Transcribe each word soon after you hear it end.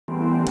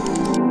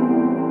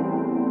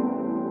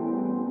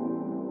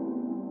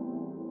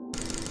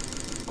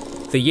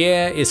The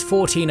year is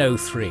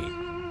 1403.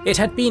 It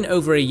had been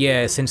over a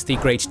year since the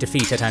great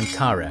defeat at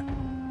Ankara.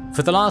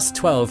 For the last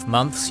 12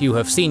 months you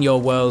have seen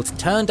your world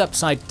turned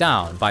upside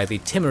down by the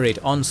Timurid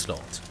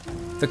onslaught.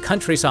 The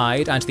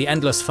countryside and the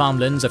endless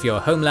farmlands of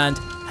your homeland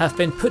have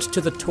been put to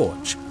the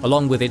torch,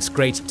 along with its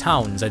great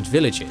towns and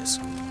villages.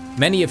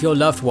 Many of your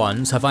loved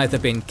ones have either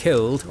been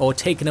killed or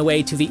taken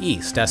away to the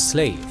east as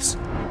slaves.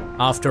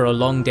 After a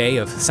long day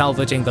of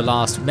salvaging the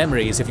last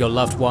memories of your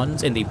loved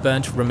ones in the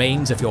burnt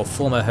remains of your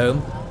former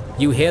home,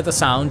 you hear the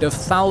sound of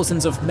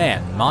thousands of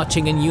men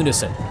marching in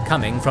unison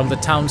coming from the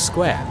town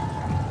square.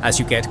 As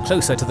you get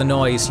closer to the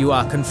noise, you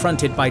are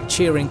confronted by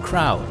cheering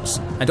crowds,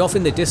 and off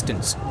in the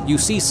distance you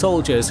see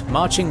soldiers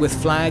marching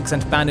with flags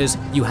and banners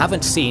you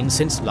haven't seen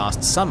since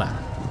last summer.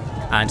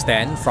 And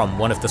then from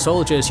one of the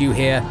soldiers you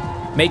hear,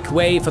 "Make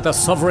way for the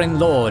sovereign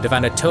lord of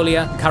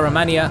Anatolia,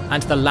 Karamania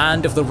and the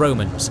land of the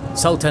Romans,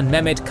 Sultan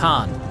Mehmed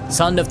Khan,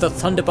 son of the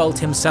Thunderbolt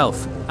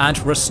himself,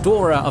 and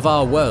restorer of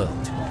our world."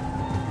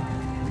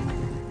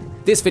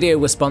 This video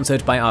was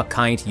sponsored by our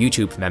kind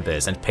YouTube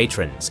members and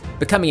patrons.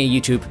 Becoming a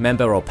YouTube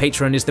member or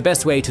patron is the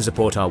best way to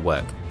support our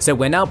work, so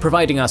we're now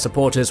providing our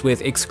supporters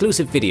with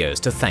exclusive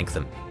videos to thank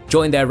them.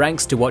 Join their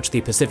ranks to watch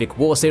the Pacific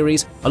War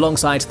series,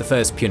 alongside the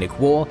First Punic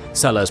War,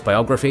 Sulla's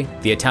biography,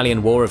 the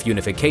Italian War of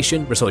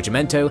Unification,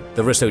 Risorgimento,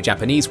 the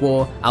Russo-Japanese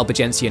War,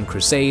 Albigensian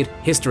Crusade,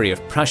 History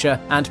of Prussia,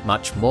 and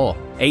much more.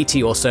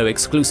 80 or so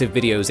exclusive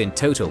videos in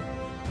total.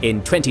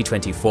 In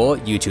 2024,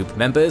 YouTube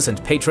members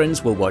and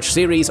patrons will watch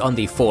series on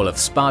the fall of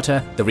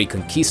Sparta, the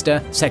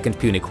Reconquista, Second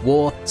Punic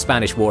War,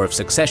 Spanish War of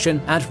Succession,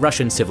 and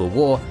Russian Civil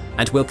War,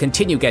 and will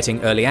continue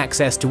getting early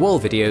access to all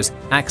videos,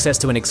 access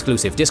to an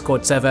exclusive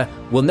Discord server,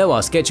 will know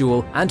our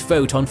schedule, and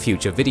vote on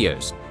future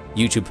videos.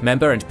 YouTube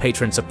member and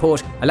patron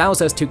support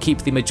allows us to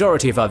keep the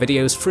majority of our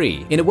videos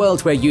free in a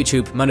world where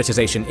YouTube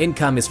monetization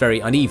income is very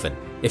uneven.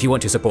 If you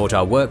want to support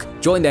our work,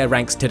 join their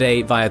ranks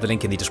today via the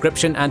link in the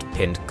description and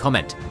pinned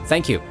comment.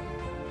 Thank you.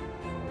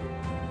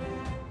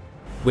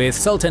 With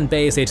Sultan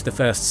Bayezid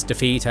I's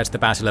defeat at the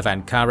Battle of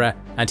Ankara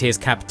and his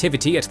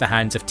captivity at the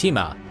hands of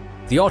Timur,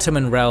 the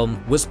Ottoman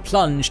realm was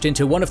plunged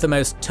into one of the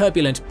most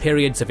turbulent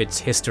periods of its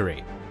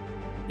history.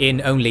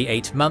 In only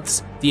 8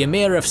 months, the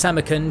Emir of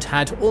Samarkand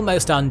had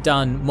almost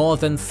undone more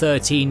than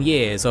 13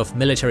 years of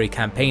military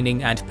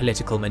campaigning and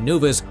political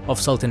maneuvers of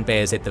Sultan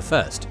Bayezid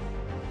I.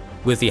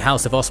 With the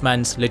House of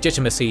Osman's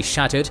legitimacy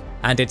shattered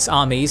and its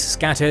armies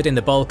scattered in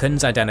the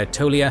Balkans and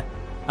Anatolia,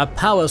 a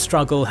power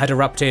struggle had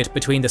erupted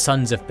between the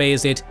sons of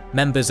Bayezid,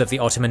 members of the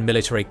Ottoman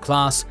military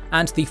class,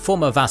 and the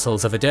former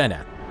vassals of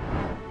Edirne.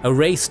 A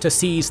race to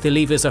seize the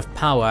levers of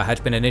power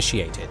had been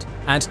initiated,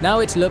 and now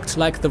it looked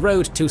like the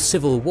road to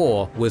civil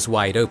war was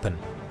wide open.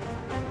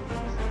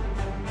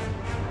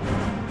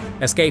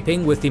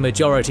 Escaping with the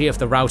majority of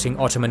the routing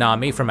Ottoman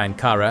army from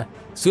Ankara,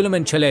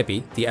 Süleyman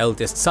Çelebi, the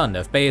eldest son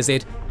of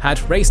Bayezid,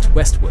 had raced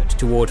westward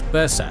toward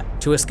Bursa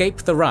to escape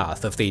the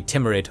wrath of the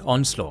Timurid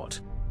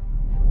onslaught.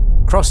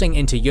 Crossing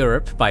into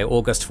Europe by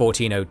August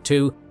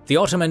 1402, the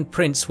Ottoman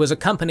prince was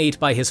accompanied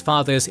by his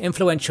father's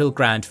influential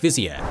Grand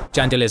Vizier,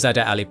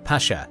 Candilizade Ali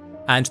Pasha,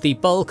 and the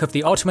bulk of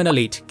the Ottoman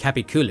elite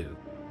Capiculu.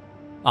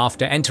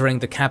 After entering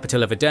the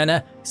capital of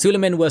Edirne,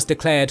 Süleyman was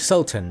declared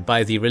Sultan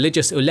by the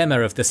religious ulema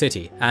of the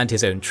city and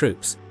his own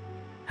troops.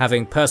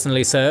 Having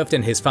personally served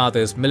in his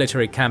father's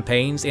military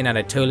campaigns in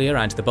Anatolia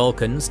and the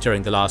Balkans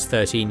during the last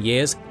 13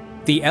 years,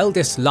 the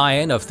eldest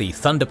lion of the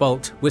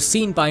Thunderbolt was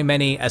seen by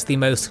many as the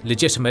most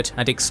legitimate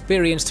and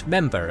experienced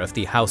member of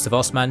the House of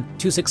Osman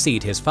to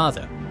succeed his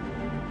father.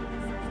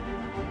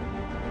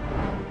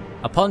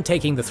 Upon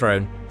taking the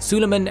throne,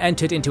 Süleyman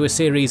entered into a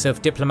series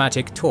of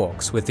diplomatic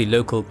talks with the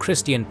local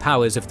Christian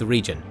powers of the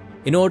region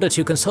in order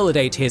to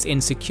consolidate his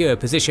insecure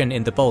position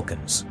in the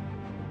Balkans.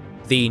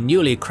 The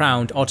newly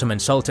crowned Ottoman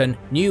Sultan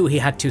knew he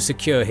had to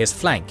secure his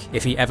flank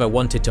if he ever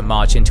wanted to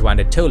march into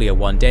Anatolia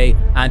one day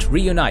and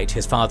reunite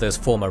his father's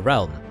former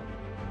realm.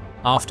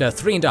 After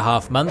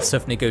 3.5 months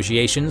of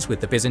negotiations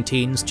with the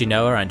Byzantines,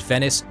 Genoa and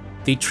Venice,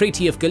 the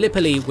Treaty of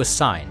Gallipoli was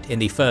signed in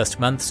the first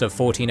months of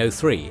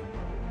 1403,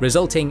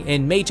 resulting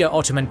in major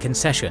Ottoman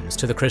concessions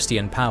to the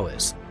Christian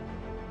powers.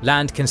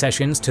 Land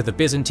concessions to the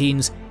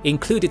Byzantines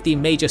included the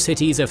major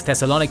cities of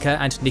Thessalonica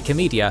and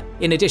Nicomedia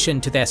in addition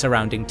to their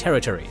surrounding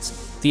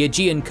territories, the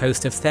Aegean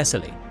coast of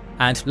Thessaly,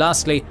 and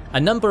lastly, a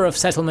number of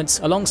settlements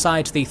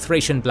alongside the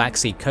Thracian Black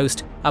Sea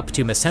coast up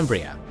to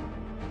Mesembria.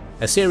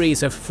 A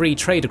series of free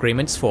trade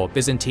agreements for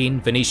Byzantine,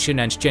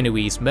 Venetian and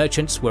Genoese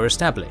merchants were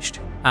established,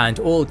 and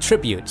all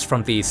tributes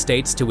from these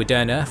states to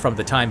Edirne from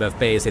the time of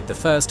Bayezid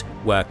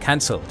I were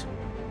cancelled.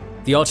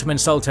 The Ottoman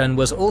Sultan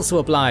was also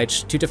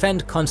obliged to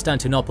defend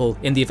Constantinople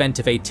in the event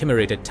of a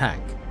Timurid attack,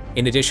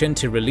 in addition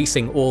to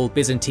releasing all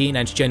Byzantine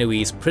and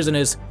Genoese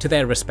prisoners to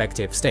their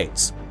respective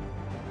states.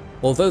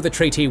 Although the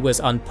treaty was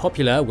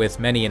unpopular with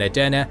many in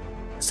Edirne,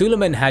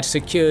 Süleyman had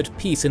secured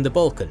peace in the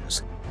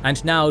Balkans,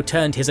 and now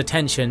turned his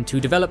attention to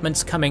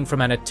developments coming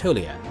from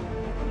Anatolia.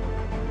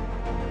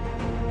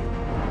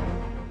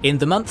 In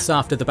the months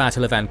after the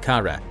Battle of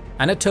Ankara,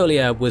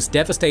 Anatolia was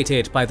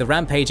devastated by the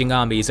rampaging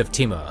armies of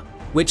Timur,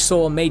 which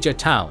saw major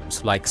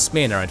towns like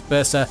Smyrna and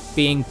Bursa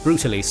being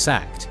brutally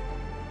sacked.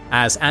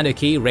 As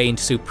anarchy reigned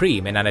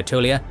supreme in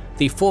Anatolia,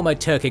 the former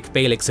Turkic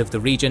beyliks of the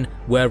region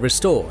were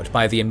restored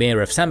by the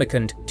Emir of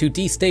Samarkand to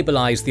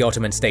destabilize the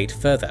Ottoman state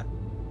further.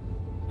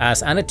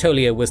 As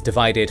Anatolia was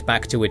divided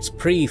back to its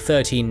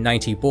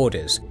pre-1390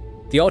 borders,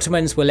 the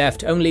Ottomans were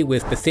left only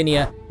with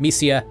Bithynia,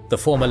 Mysia, the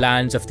former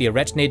lands of the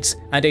Eretnids,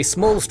 and a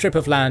small strip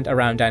of land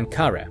around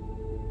Ankara.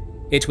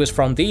 It was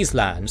from these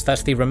lands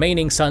that the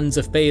remaining sons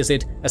of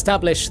Bayezid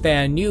established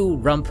their new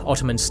rump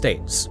Ottoman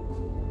states.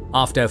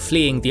 After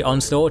fleeing the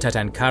onslaught at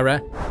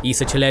Ankara,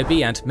 Isa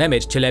Çelebi and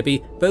Mehmed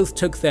Çelebi both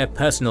took their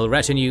personal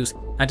retinues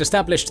and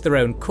established their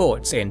own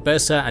courts in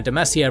Bursa and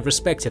Amasya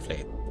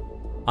respectively.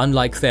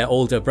 Unlike their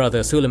older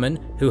brother Suleiman,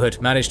 who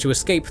had managed to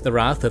escape the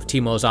wrath of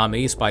Timur's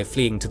armies by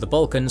fleeing to the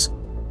Balkans,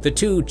 the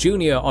two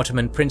junior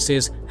Ottoman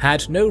princes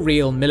had no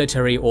real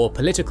military or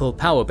political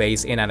power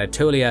base in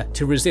Anatolia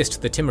to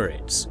resist the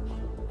Timurids.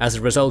 As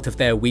a result of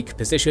their weak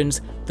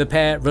positions, the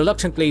pair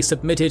reluctantly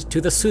submitted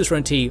to the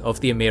suzerainty of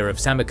the Emir of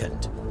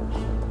Samarkand.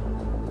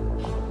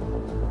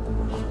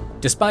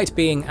 Despite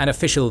being an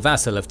official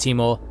vassal of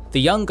Timur, the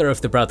younger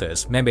of the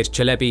brothers, Mehmed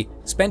Çelebi,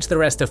 spent the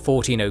rest of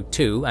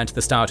 1402 and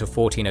the start of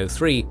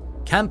 1403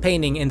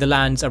 campaigning in the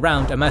lands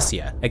around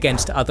Amasya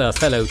against other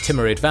fellow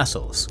Timurid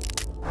vassals.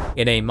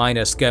 In a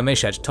minor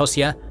skirmish at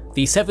Tosya,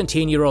 the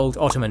 17-year-old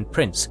Ottoman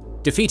prince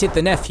defeated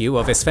the nephew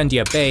of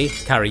Esfendiya Bey,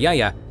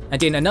 Karayaya,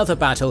 and in another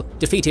battle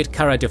defeated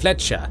Kara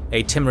Devletshah,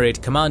 a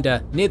Timurid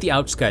commander near the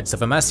outskirts of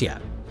Amasya.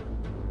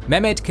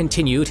 Mehmed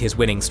continued his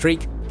winning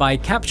streak by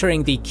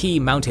capturing the key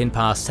mountain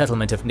pass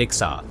settlement of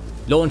Niksar,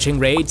 launching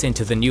raids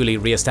into the newly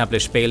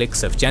re-established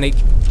beyliks of Janik,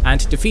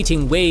 and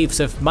defeating waves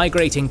of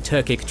migrating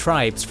Turkic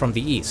tribes from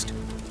the east.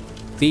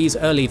 These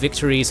early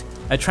victories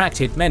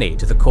attracted many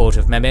to the court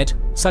of Mehmed,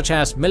 such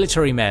as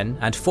military men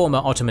and former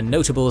Ottoman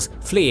notables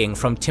fleeing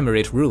from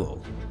Timurid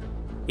rule.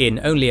 In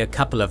only a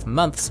couple of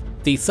months,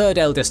 the third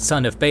eldest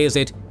son of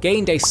Bayezid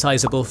gained a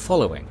sizable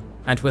following,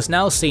 and was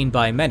now seen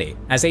by many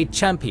as a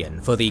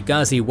champion for the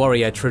Ghazi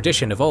warrior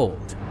tradition of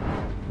old.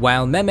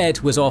 While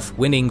Mehmed was off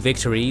winning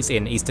victories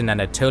in eastern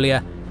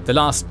Anatolia, the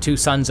last two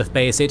sons of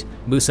Bayezid,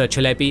 Musa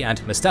Çelebi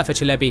and Mustafa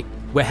Çelebi,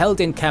 were held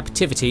in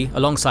captivity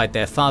alongside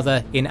their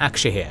father in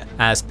Akşehir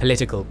as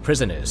political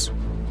prisoners.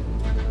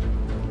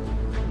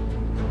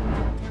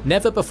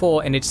 Never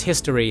before in its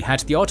history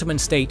had the Ottoman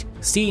state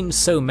seen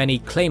so many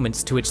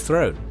claimants to its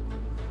throne.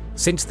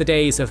 Since the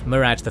days of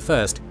Murad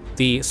I,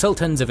 the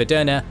sultans of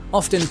Edirne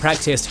often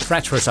practiced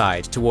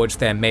fratricide towards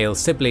their male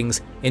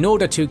siblings in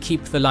order to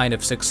keep the line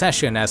of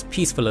succession as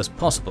peaceful as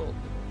possible.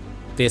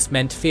 This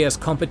meant fierce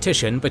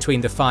competition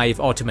between the five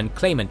Ottoman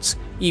claimants,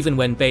 even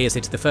when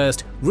Bayezid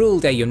I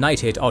ruled a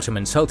united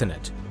Ottoman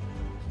sultanate.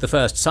 The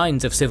first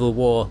signs of civil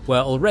war were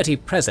already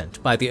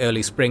present by the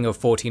early spring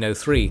of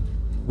 1403,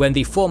 when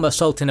the former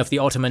sultan of the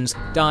Ottomans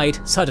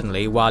died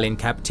suddenly while in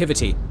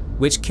captivity,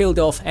 which killed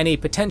off any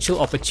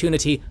potential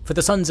opportunity for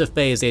the sons of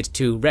Bayezid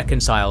to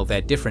reconcile their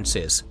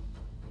differences.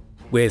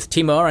 With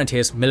Timur and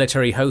his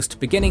military host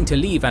beginning to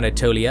leave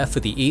Anatolia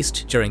for the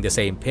east during the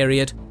same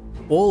period,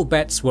 all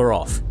bets were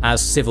off as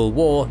civil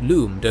war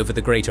loomed over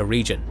the greater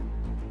region.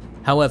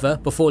 However,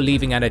 before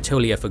leaving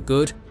Anatolia for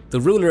good, the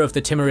ruler of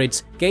the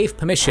Timurids gave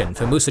permission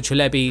for Musa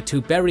Çelebi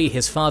to bury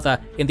his father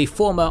in the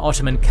former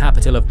Ottoman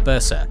capital of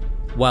Bursa,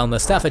 while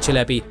Mustafa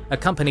Çelebi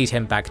accompanied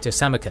him back to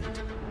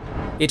Samarkand.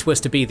 It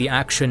was to be the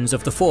actions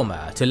of the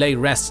former to lay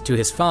rest to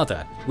his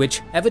father,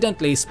 which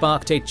evidently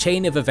sparked a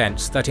chain of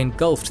events that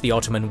engulfed the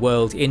Ottoman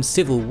world in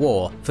civil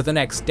war for the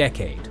next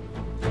decade.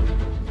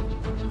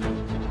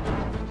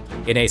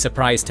 In a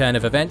surprise turn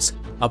of events,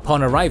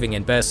 upon arriving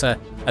in Bursa,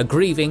 a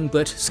grieving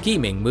but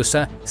scheming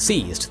Musa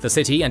seized the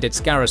city and its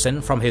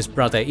garrison from his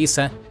brother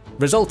Isa,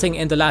 resulting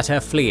in the latter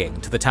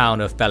fleeing to the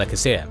town of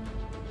Balıkesir.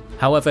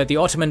 However, the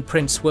Ottoman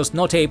prince was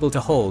not able to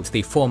hold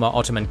the former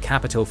Ottoman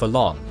capital for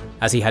long,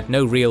 as he had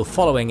no real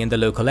following in the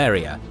local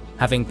area,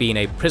 having been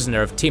a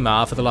prisoner of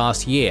Timur for the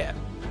last year.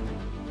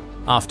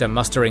 After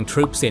mustering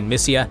troops in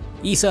Mysia,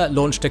 Isa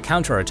launched a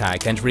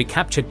counterattack and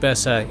recaptured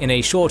Bursa in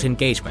a short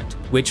engagement,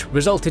 which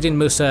resulted in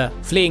Musa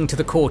fleeing to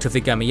the court of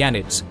the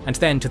Karamanids and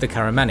then to the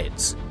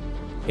Karamanids.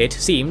 It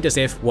seemed as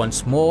if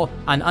once more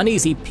an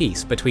uneasy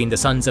peace between the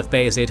sons of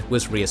Bayezid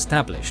was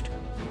re-established.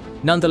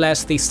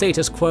 Nonetheless, the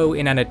status quo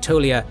in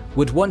Anatolia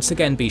would once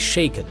again be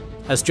shaken,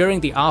 as during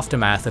the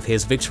aftermath of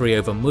his victory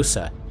over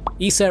Musa,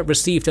 Isa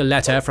received a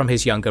letter from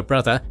his younger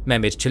brother,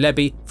 Mehmed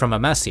Çelebi, from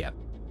Amasya.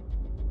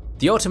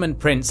 The Ottoman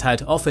prince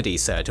had offered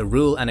Isa to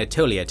rule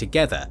Anatolia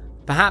together,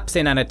 perhaps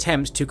in an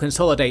attempt to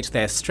consolidate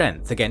their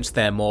strength against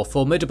their more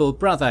formidable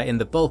brother in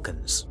the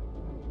Balkans.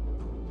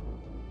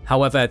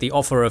 However, the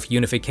offer of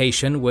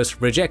unification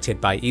was rejected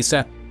by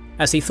Isa,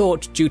 as he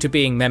thought due to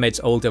being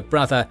Mehmed's older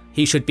brother,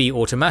 he should be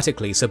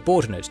automatically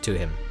subordinate to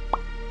him.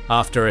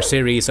 After a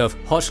series of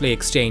hotly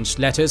exchanged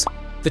letters,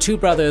 the two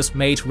brothers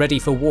made ready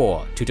for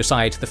war to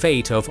decide the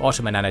fate of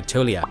Ottoman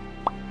Anatolia.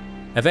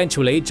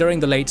 Eventually, during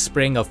the late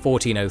spring of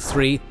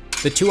 1403,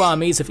 the two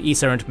armies of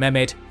Isa and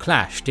Mehmed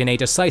clashed in a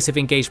decisive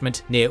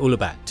engagement near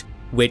Ulubat,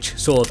 which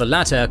saw the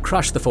latter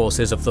crush the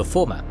forces of the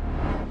former.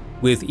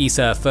 With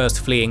Isa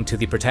first fleeing to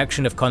the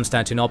protection of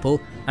Constantinople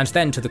and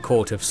then to the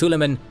court of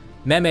Suleiman,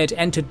 Mehmed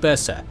entered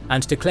Bursa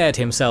and declared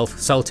himself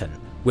Sultan,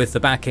 with the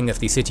backing of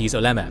the city's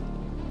ulema.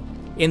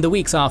 In the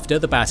weeks after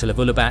the Battle of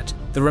Ulubat,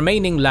 the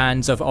remaining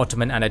lands of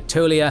Ottoman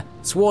Anatolia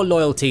swore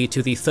loyalty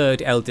to the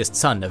third eldest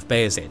son of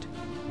Bayezid.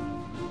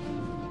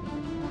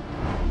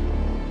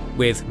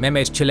 With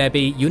Mehmed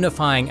Çelebi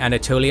unifying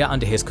Anatolia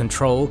under his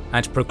control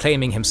and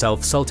proclaiming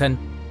himself Sultan,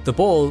 the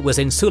ball was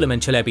in Süleyman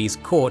Çelebi's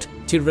court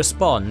to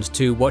respond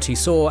to what he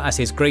saw as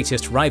his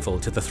greatest rival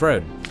to the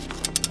throne.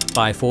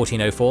 By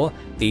 1404,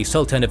 the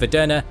Sultan of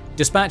Edirne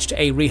dispatched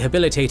a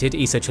rehabilitated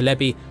Isa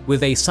Çelebi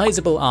with a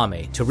sizable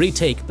army to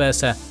retake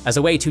Bursa as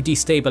a way to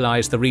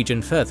destabilize the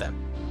region further.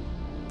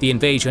 The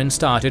invasion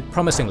started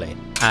promisingly,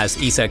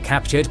 as Isa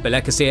captured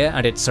Balıkesir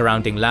and its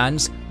surrounding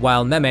lands,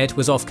 while Mehmed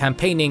was off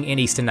campaigning in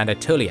eastern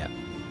Anatolia.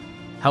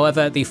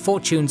 However, the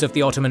fortunes of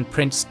the Ottoman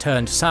prince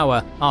turned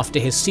sour after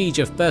his siege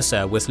of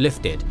Bursa was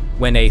lifted,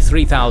 when a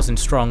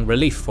 3,000-strong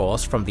relief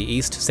force from the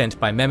east sent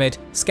by Mehmed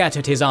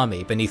scattered his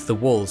army beneath the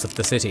walls of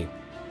the city.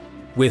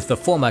 With the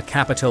former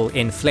capital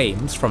in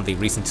flames from the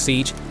recent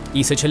siege,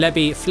 Isa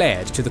Çelebi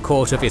fled to the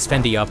court of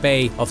Isfendiyar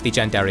Bey of the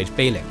Jandarid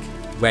Beylik,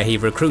 where he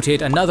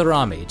recruited another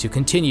army to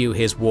continue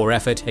his war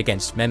effort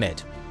against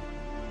Mehmed.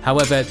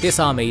 However, this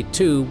army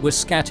too was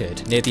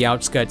scattered near the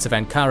outskirts of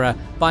Ankara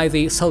by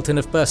the Sultan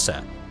of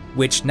Bursa,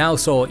 which now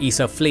saw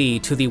Isa flee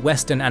to the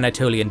western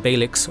Anatolian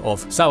beyliks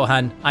of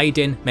Sauhan,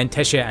 Aydin,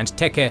 Menteşe and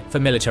Tekke for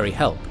military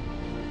help.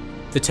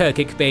 The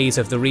Turkic beys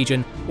of the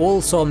region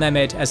all saw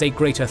Mehmed as a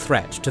greater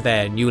threat to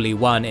their newly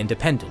won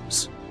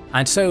independence,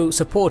 and so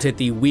supported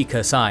the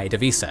weaker side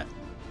of Isa.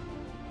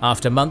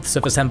 After months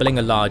of assembling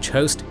a large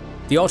host,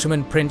 the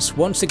Ottoman prince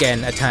once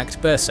again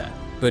attacked Bursa,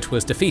 but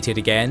was defeated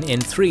again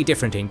in 3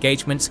 different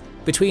engagements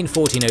between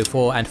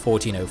 1404 and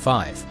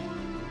 1405.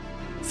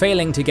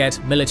 Failing to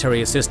get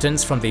military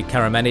assistance from the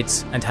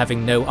Karamanids and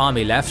having no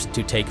army left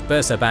to take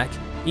Bursa back,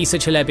 Isa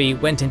Çelebi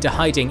went into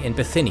hiding in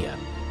Bithynia.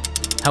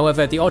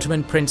 However, the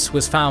Ottoman prince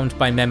was found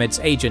by Mehmed's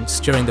agents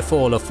during the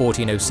fall of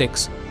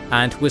 1406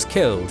 and was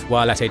killed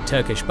while at a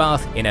Turkish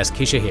bath in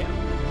Eskişehir.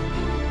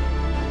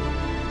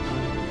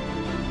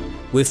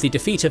 With the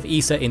defeat of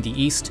Isa in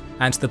the east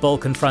and the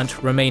Balkan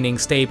front remaining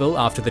stable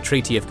after the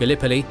Treaty of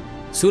Gallipoli,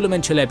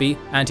 Süleyman Çelebi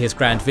and his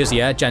Grand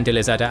Vizier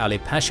Candilizade Ali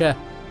Pasha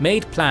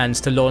made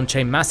plans to launch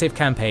a massive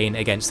campaign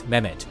against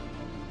Mehmed.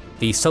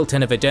 The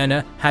Sultan of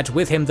Edirne had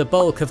with him the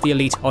bulk of the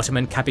elite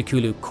Ottoman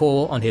Kapikulu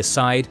corps on his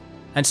side,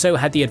 and so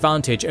had the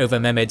advantage over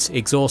Mehmed's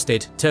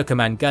exhausted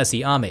Turkoman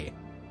Ghazi army,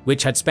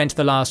 which had spent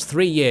the last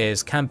 3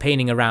 years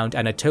campaigning around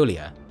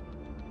Anatolia.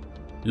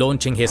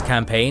 Launching his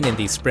campaign in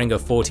the spring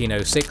of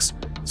 1406,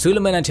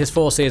 Süleyman and his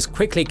forces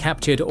quickly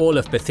captured all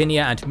of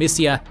Bithynia and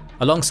Mysia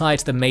alongside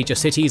the major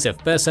cities of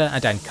Bursa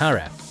and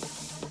Ankara.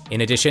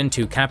 In addition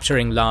to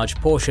capturing large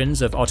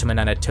portions of Ottoman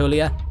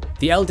Anatolia,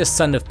 the eldest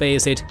son of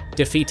Bayezid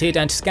defeated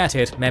and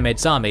scattered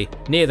Mehmed's army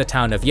near the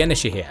town of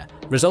Yenişehir,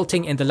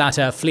 resulting in the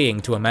latter fleeing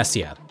to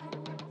Amasya.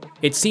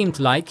 It seemed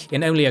like,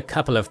 in only a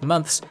couple of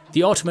months,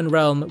 the Ottoman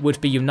realm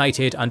would be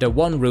united under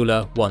one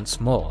ruler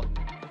once more.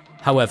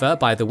 However,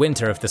 by the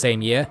winter of the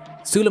same year,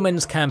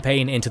 Süleyman's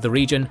campaign into the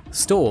region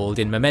stalled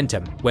in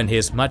momentum when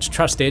his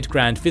much-trusted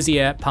Grand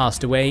Vizier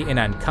passed away in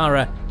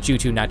Ankara due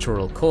to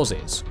natural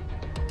causes.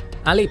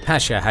 Ali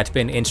Pasha had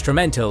been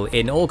instrumental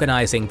in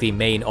organising the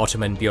main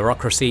Ottoman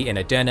bureaucracy in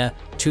Edirne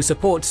to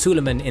support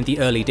Süleyman in the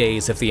early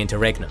days of the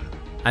interregnum,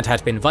 and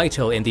had been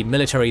vital in the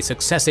military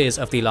successes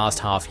of the last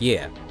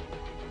half-year.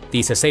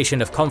 The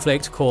cessation of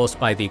conflict caused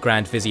by the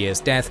Grand Vizier's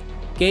death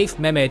gave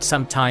Mehmed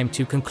some time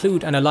to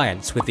conclude an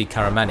alliance with the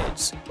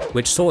Karamanids,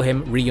 which saw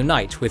him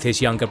reunite with his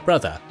younger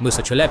brother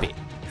Musa Çelebi,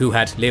 who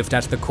had lived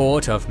at the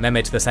court of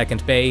Mehmed II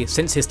Bey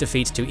since his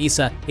defeat to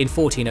Isa in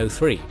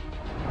 1403.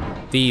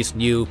 These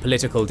new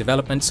political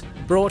developments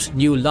brought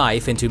new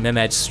life into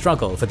Mehmed's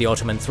struggle for the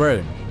Ottoman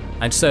throne,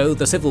 and so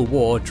the civil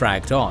war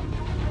dragged on.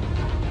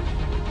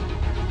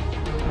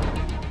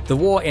 The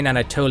war in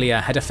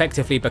Anatolia had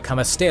effectively become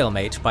a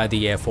stalemate by the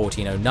year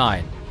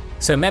 1409,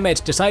 so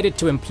Mehmed decided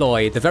to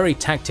employ the very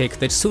tactic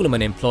that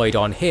Süleyman employed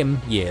on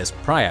him years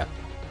prior.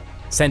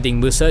 Sending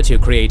Musa to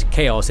create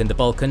chaos in the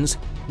Balkans,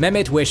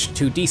 Mehmed wished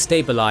to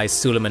destabilize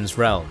Süleyman's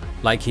realm,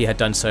 like he had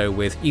done so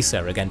with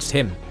Isa against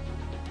him.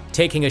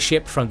 Taking a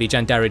ship from the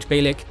Jandarid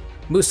Beylik,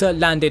 Musa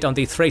landed on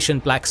the Thracian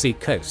Black Sea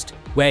coast,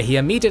 where he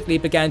immediately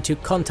began to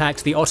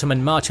contact the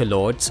Ottoman marcher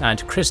lords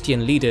and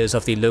Christian leaders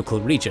of the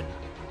local region.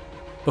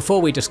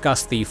 Before we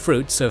discuss the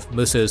fruits of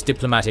Musa's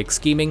diplomatic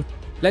scheming,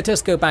 let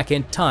us go back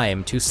in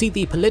time to see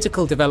the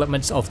political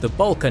developments of the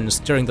Balkans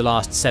during the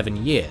last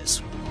 7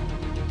 years.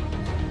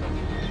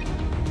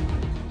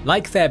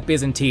 Like their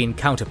Byzantine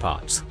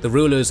counterparts, the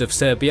rulers of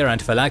Serbia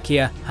and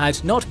Wallachia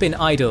had not been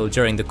idle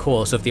during the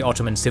course of the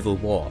Ottoman civil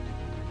war.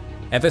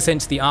 Ever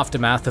since the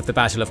aftermath of the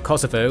Battle of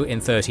Kosovo in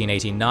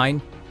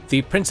 1389,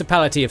 the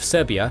Principality of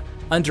Serbia,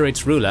 under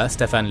its ruler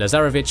Stefan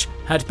Lazarevic,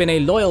 had been a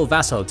loyal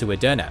vassal to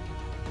Edirne.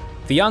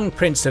 The young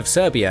Prince of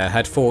Serbia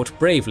had fought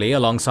bravely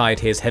alongside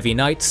his heavy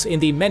knights in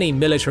the many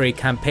military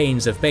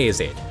campaigns of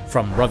Bayezid,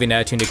 from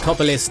Rovine to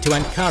Nicopolis to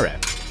Ankara.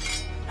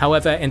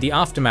 However, in the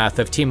aftermath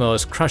of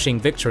Timur's crushing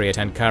victory at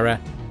Ankara,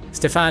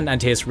 Stefan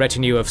and his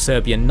retinue of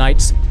Serbian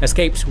knights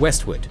escaped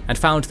westward and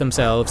found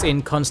themselves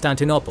in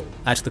Constantinople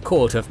at the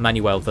court of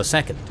Manuel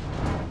II.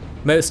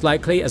 Most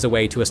likely as a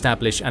way to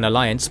establish an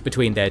alliance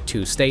between their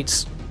two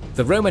states,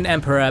 the Roman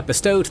Emperor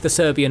bestowed the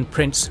Serbian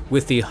prince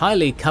with the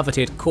highly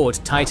coveted court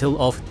title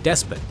of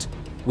despot,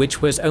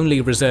 which was only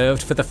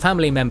reserved for the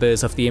family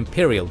members of the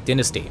imperial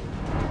dynasty.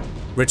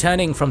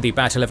 Returning from the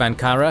Battle of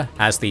Ankara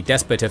as the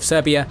despot of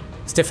Serbia,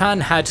 Stefan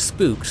had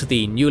spooked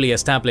the newly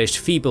established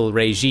feeble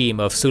regime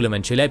of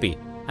Sultan Çelebi,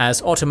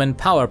 as Ottoman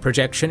power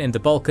projection in the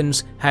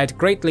Balkans had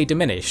greatly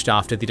diminished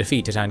after the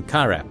defeat at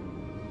Ankara.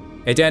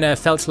 Edirne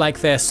felt like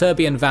their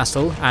Serbian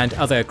vassal and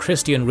other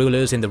Christian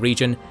rulers in the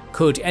region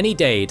could any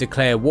day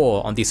declare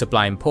war on the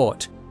Sublime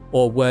Porte,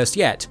 or worse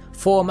yet,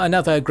 form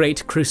another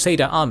great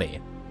Crusader army.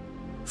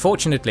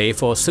 Fortunately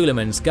for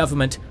Suleiman's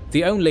government,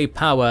 the only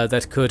power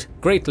that could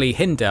greatly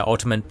hinder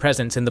Ottoman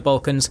presence in the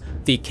Balkans,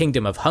 the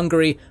Kingdom of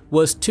Hungary,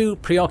 was too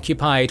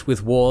preoccupied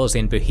with wars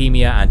in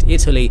Bohemia and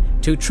Italy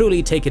to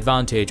truly take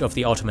advantage of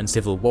the Ottoman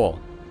civil war.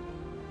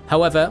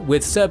 However,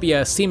 with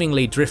Serbia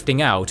seemingly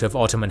drifting out of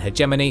Ottoman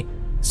hegemony,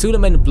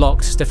 Suleiman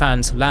blocked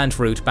Stefan's land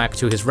route back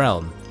to his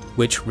realm,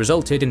 which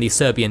resulted in the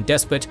Serbian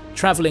despot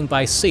travelling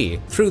by sea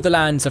through the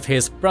lands of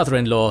his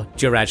brother-in-law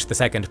Juraj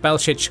II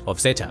Balšić of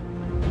Zeta.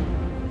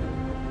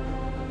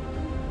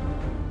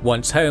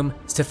 Once home,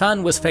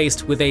 Stefan was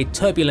faced with a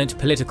turbulent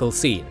political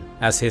scene,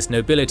 as his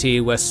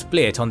nobility were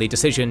split on the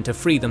decision to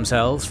free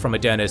themselves from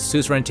Edirne's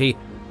suzerainty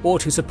or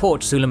to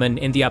support Suleiman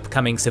in the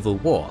upcoming civil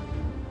war.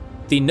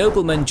 The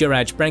nobleman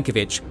Juraj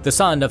Branković, the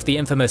son of the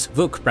infamous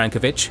Vuk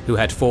Branković, who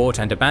had fought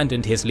and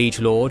abandoned his liege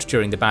lord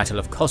during the Battle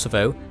of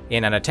Kosovo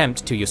in an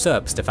attempt to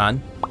usurp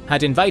Stefan,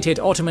 had invited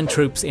Ottoman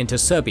troops into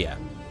Serbia.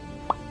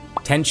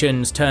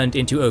 Tensions turned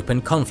into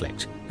open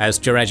conflict, as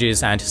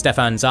Juraj's and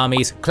Stefan's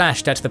armies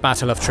clashed at the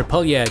Battle of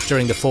Tripolia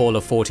during the fall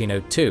of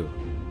 1402.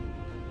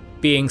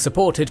 Being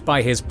supported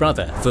by his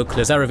brother Vuk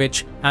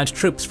Lazarević and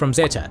troops from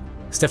Zeta,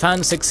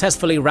 Stefan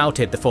successfully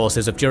routed the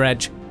forces of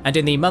Juraj, and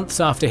in the months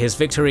after his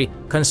victory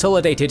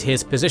consolidated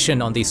his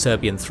position on the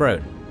Serbian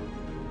throne.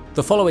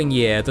 The following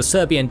year, the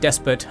Serbian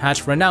despot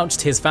had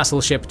renounced his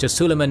vassalship to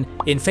Suleiman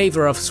in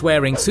favour of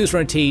swearing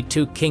suzerainty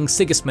to King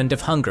Sigismund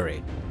of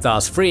Hungary,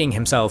 thus freeing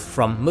himself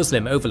from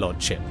Muslim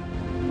overlordship.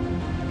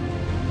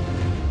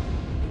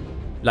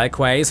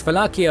 Likewise,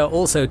 Wallachia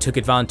also took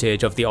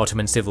advantage of the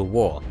Ottoman civil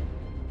war.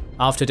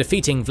 After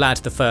defeating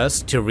Vlad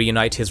I to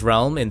reunite his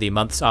realm in the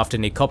months after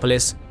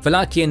Nicopolis,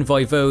 Wallachian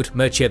voivode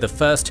Mircea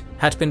I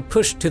had been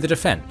pushed to the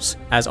defence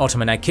as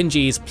Ottoman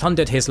Akinjis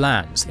plundered his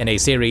lands in a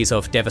series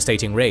of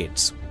devastating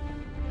raids.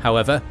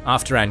 However,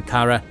 after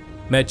Ankara,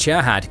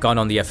 Mircea had gone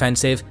on the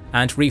offensive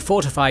and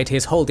refortified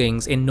his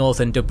holdings in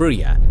northern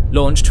Dobruja,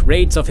 launched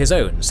raids of his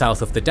own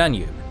south of the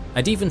Danube,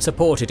 and even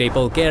supported a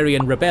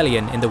Bulgarian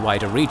rebellion in the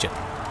wider region.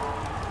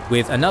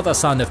 With another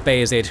son of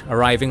Bayezid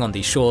arriving on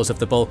the shores of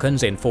the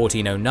Balkans in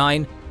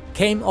 1409,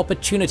 came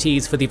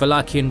opportunities for the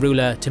Wallachian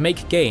ruler to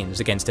make gains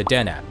against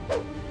Edirne.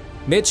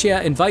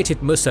 Mircea invited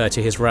Mursa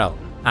to his realm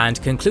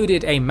and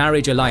concluded a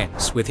marriage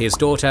alliance with his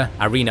daughter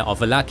Arina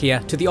of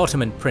Wallachia to the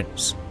Ottoman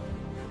prince.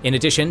 In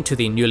addition to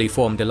the newly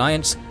formed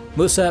alliance,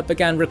 Mursa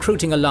began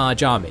recruiting a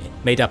large army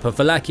made up of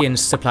Wallachians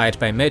supplied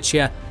by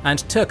Mircea and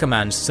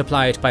Turkomans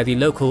supplied by the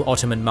local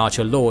Ottoman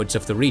marcher lords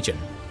of the region.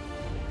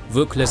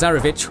 Vuk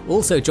Lazarević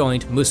also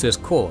joined Mursa's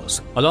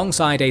cause,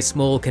 alongside a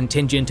small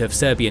contingent of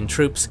Serbian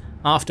troops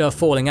after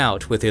falling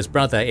out with his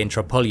brother in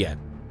Tripolia.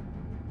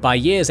 By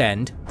year's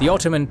end, the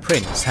Ottoman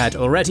prince had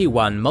already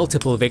won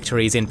multiple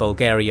victories in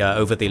Bulgaria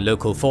over the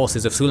local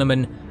forces of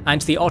Suleiman,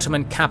 and the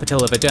Ottoman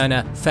capital of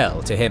Edirne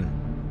fell to him.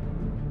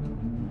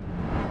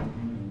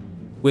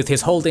 With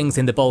his holdings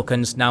in the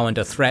Balkans now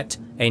under threat,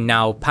 a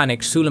now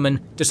panicked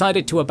Suleiman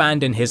decided to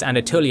abandon his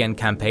Anatolian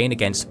campaign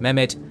against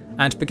Mehmed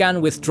and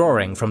began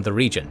withdrawing from the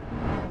region.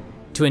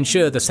 To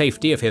ensure the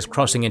safety of his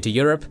crossing into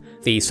Europe,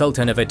 the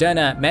Sultan of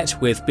Edirne met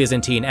with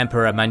Byzantine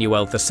Emperor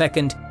Manuel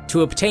II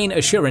to obtain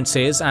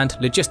assurances and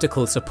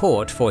logistical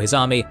support for his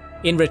army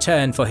in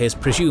return for his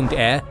presumed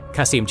heir,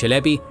 Kasim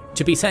Çelebi,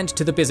 to be sent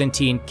to the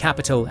Byzantine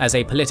capital as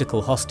a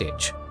political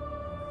hostage.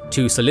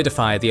 To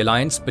solidify the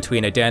alliance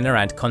between Edirne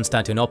and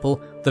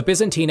Constantinople, the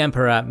Byzantine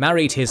emperor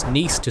married his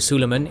niece to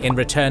Suleiman in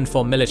return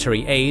for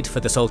military aid for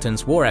the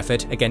Sultan's war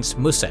effort against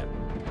Mursa.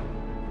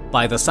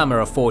 By the summer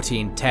of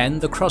 1410,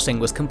 the crossing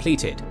was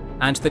completed,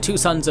 and the two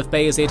sons of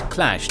Bayezid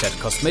clashed at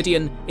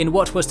Kosmydian in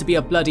what was to be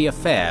a bloody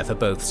affair for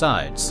both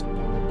sides.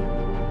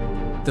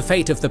 The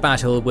fate of the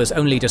battle was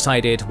only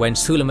decided when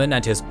Suleiman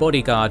and his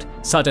bodyguard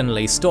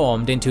suddenly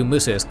stormed into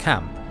Mursa's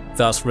camp,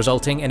 thus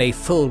resulting in a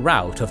full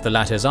rout of the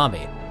latter's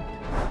army.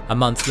 A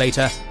month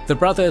later, the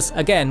brothers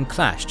again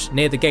clashed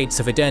near the gates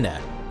of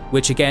Edirne,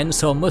 which again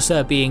saw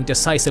Mursa being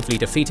decisively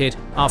defeated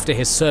after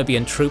his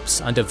Serbian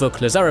troops under Vuk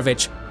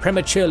Lazarević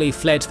prematurely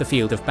fled the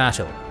field of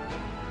battle.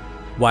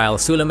 While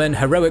Suleiman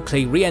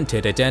heroically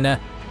re-entered Edirne,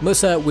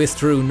 Musa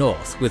withdrew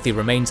north with the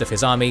remains of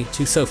his army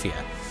to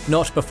Sofia,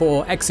 not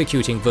before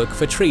executing Vuk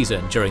for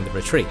treason during the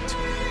retreat.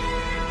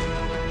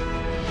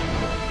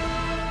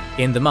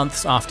 In the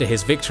months after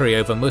his victory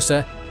over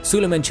Musa,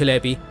 Suleiman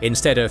Çelebi,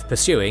 instead of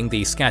pursuing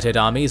the scattered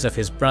armies of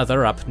his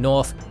brother up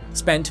north,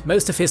 spent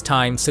most of his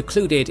time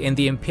secluded in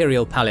the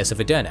imperial palace of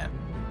Edirne.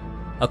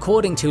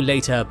 According to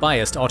later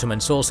biased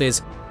Ottoman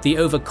sources, the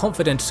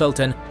overconfident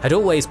Sultan had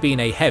always been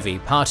a heavy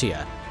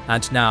partier,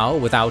 and now,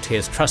 without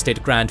his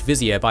trusted Grand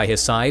Vizier by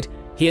his side,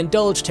 he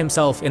indulged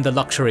himself in the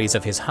luxuries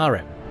of his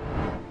harem.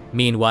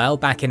 Meanwhile,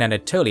 back in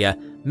Anatolia,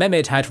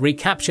 Mehmed had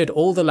recaptured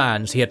all the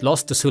lands he had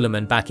lost to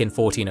Suleiman back in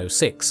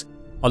 1406,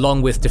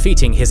 along with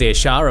defeating Hizir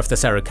Shah of the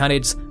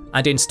Sarukhanids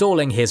and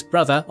installing his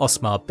brother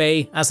Osman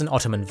I as an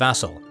Ottoman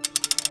vassal.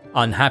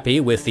 Unhappy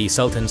with the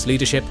Sultan's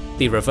leadership,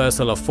 the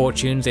reversal of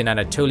fortunes in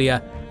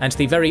Anatolia, and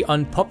the very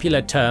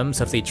unpopular terms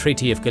of the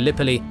Treaty of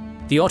Gallipoli,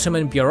 the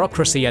Ottoman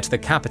bureaucracy at the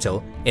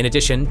capital, in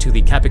addition to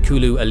the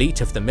Capiculu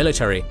elite of the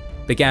military,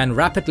 began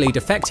rapidly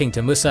defecting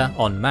to Musa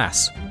en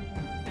masse.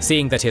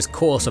 Seeing that his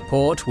core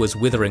support was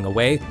withering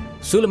away,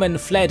 Suleiman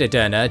fled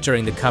Edirne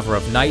during the cover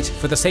of night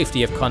for the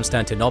safety of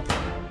Constantinople.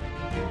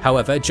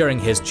 However, during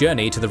his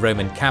journey to the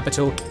Roman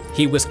capital,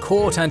 he was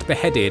caught and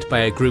beheaded by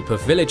a group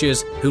of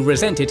villagers who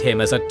resented him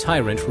as a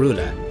tyrant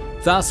ruler,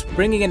 thus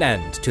bringing an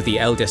end to the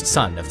eldest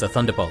son of the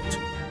Thunderbolt.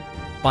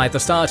 By the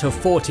start of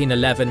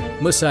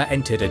 1411, Musa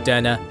entered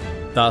Edirne,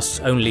 thus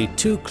only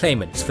 2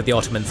 claimants for the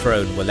Ottoman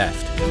throne were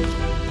left.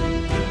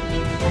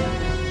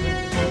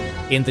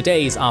 In the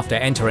days after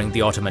entering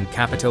the Ottoman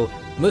capital,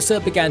 Musa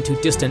began to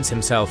distance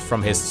himself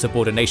from his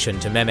subordination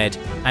to Mehmed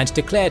and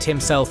declared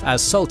himself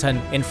as Sultan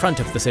in front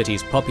of the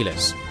city's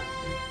populace.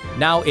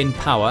 Now in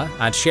power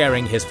and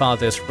sharing his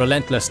father's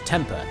relentless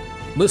temper,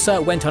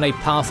 Musa went on a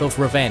path of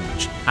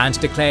revenge and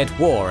declared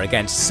war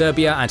against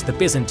Serbia and the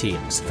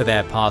Byzantines for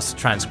their past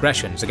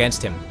transgressions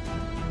against him.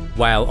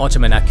 While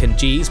Ottoman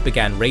Akinjis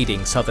began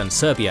raiding southern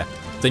Serbia,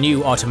 the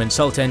new Ottoman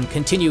Sultan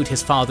continued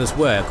his father's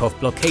work of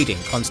blockading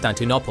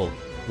Constantinople,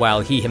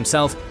 while he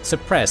himself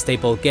suppressed a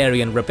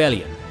Bulgarian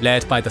rebellion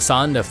led by the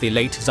son of the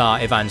late Tsar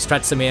Ivan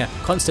Stratsimir,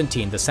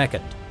 Constantine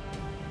II.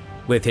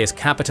 With his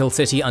capital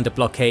city under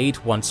blockade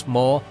once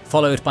more,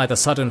 followed by the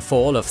sudden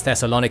fall of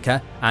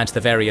Thessalonica and the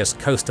various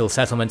coastal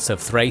settlements of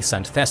Thrace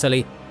and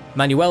Thessaly,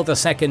 Manuel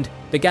II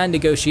began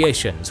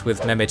negotiations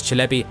with Mehmed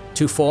Çelebi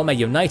to form a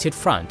united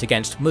front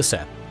against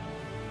Musa.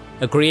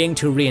 Agreeing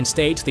to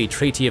reinstate the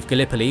Treaty of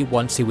Gallipoli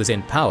once he was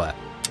in power,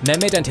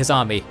 Mehmed and his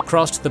army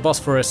crossed the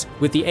Bosphorus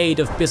with the aid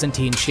of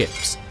Byzantine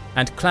ships,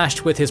 and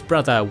clashed with his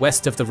brother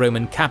west of the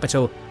Roman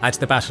capital at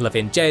the Battle of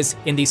Injez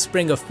in the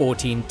spring of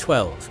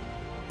 1412.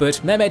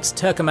 But Mehmed's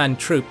Turkoman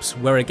troops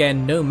were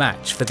again no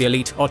match for the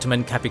elite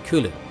Ottoman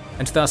Capiculu,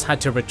 and thus had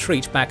to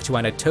retreat back to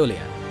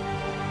Anatolia.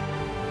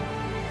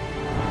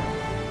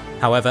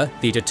 However,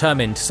 the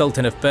determined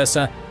Sultan of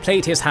Bursa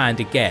played his hand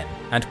again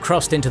and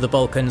crossed into the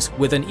Balkans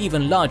with an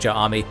even larger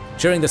army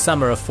during the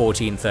summer of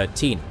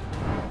 1413.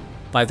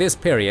 By this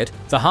period,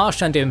 the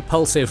harsh and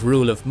impulsive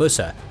rule of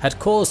Musa had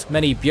caused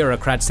many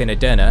bureaucrats in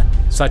Edirne,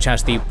 such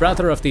as the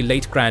brother of the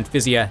late Grand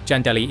Vizier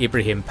Jandali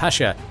Ibrahim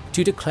Pasha,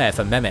 to declare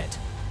for Mehmed.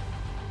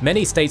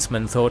 Many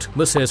statesmen thought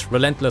Musa's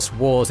relentless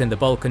wars in the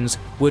Balkans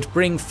would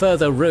bring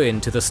further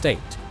ruin to the state,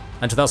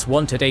 and thus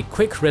wanted a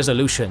quick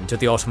resolution to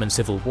the Ottoman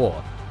civil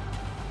war.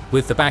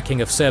 With the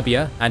backing of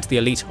Serbia and the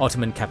elite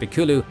Ottoman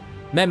Capiculu,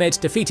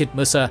 Mehmed defeated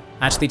Musa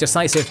at the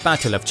decisive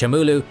Battle of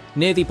Chamulu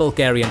near the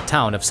Bulgarian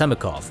town of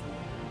Samokov.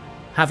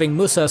 Having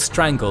Musa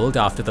strangled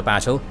after the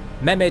battle,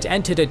 Mehmed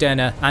entered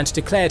Edirne and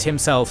declared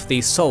himself the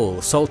sole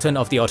Sultan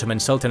of the Ottoman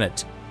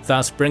Sultanate,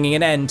 thus bringing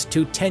an end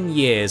to 10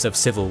 years of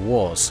civil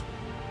wars.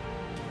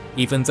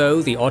 Even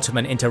though the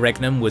Ottoman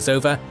interregnum was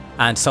over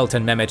and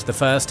Sultan Mehmed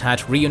I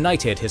had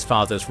reunited his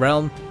father's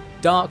realm,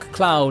 dark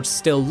clouds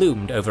still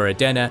loomed over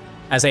Edirne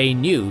as a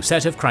new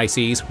set of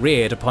crises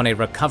reared upon a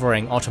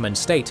recovering Ottoman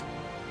state.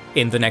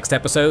 In the next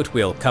episode,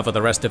 we'll cover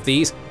the rest of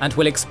these and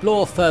we'll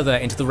explore further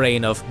into the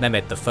reign of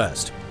Mehmed I.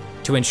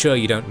 To ensure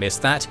you don't miss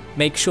that,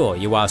 make sure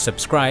you are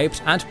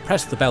subscribed and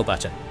press the bell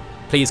button.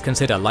 Please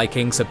consider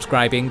liking,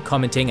 subscribing,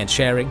 commenting and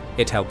sharing,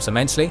 it helps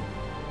immensely.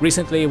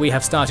 Recently we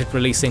have started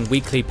releasing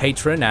weekly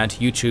Patreon and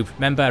YouTube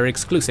member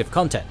exclusive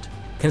content.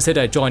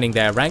 Consider joining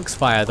their ranks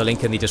via the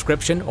link in the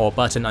description or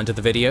button under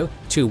the video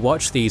to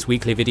watch these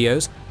weekly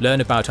videos,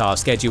 learn about our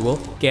schedule,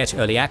 get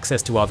early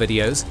access to our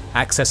videos,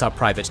 access our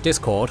private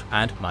Discord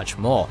and much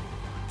more.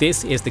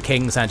 This is the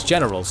Kings and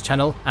Generals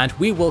channel and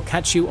we will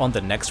catch you on the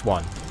next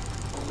one.